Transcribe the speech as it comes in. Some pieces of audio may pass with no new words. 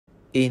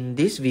In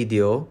this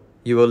video,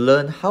 you will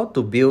learn how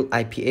to build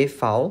IPA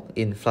file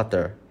in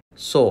Flutter.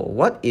 So,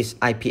 what is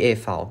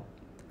IPA file?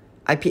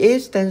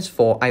 IPA stands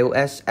for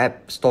iOS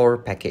App Store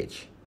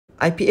Package.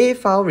 IPA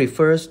file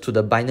refers to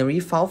the binary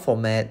file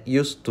format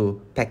used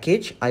to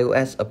package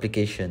iOS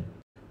application.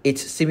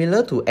 It's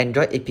similar to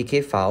Android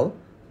APK file,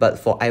 but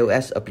for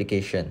iOS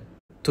application.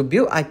 To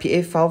build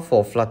IPA file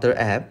for Flutter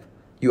app,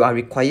 you are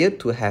required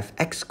to have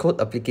Xcode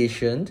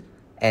application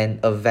and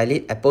a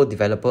valid Apple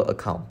developer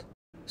account.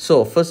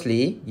 So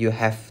firstly, you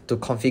have to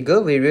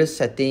configure various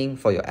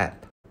settings for your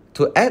app.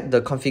 To add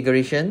the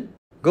configuration,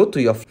 go to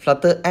your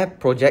Flutter app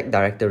project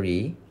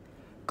directory,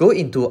 go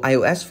into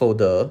iOS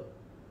folder,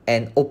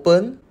 and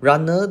open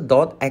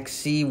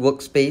runner.xc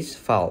workspace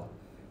file.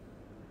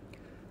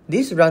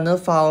 This runner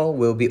file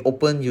will be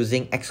opened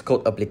using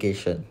Xcode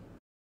application.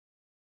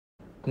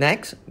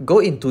 Next, go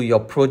into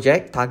your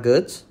project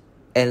targets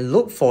and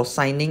look for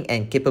Signing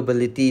and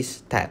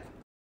Capabilities tab.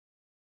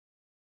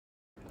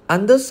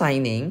 Under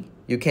Signing,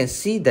 you can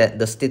see that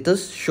the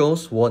status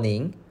shows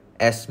warning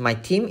as my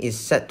theme is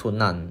set to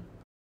none.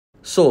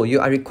 So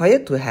you are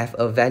required to have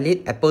a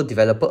valid Apple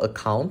developer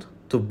account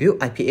to build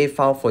IPA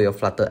file for your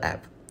Flutter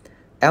app.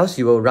 Else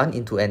you will run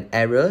into an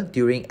error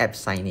during app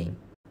signing.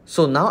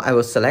 So now I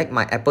will select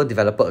my Apple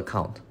developer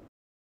account.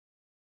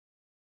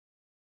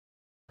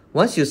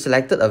 Once you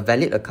selected a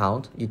valid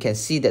account, you can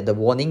see that the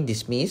warning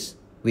dismissed,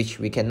 which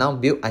we can now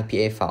build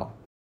IPA file.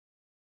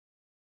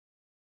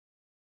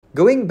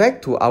 Going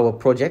back to our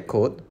project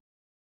code,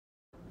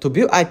 to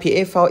build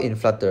IPA file in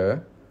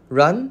Flutter,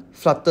 run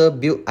flutter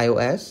build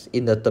iOS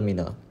in the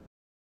terminal.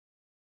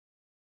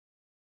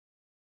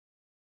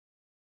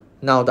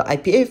 Now the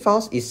IPA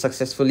file is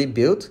successfully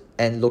built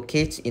and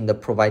locates in the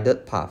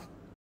provided path.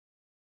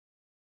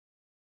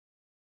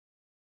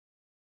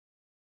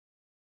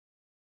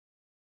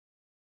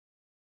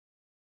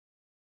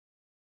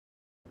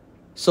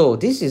 So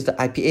this is the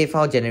IPA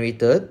file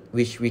generated,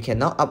 which we can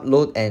now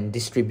upload and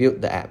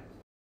distribute the app.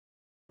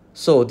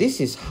 So this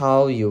is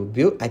how you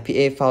build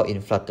IPA file in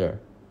Flutter.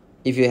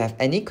 If you have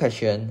any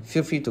question,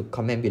 feel free to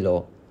comment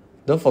below.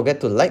 Don't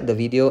forget to like the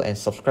video and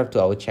subscribe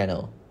to our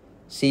channel.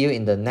 See you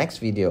in the next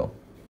video.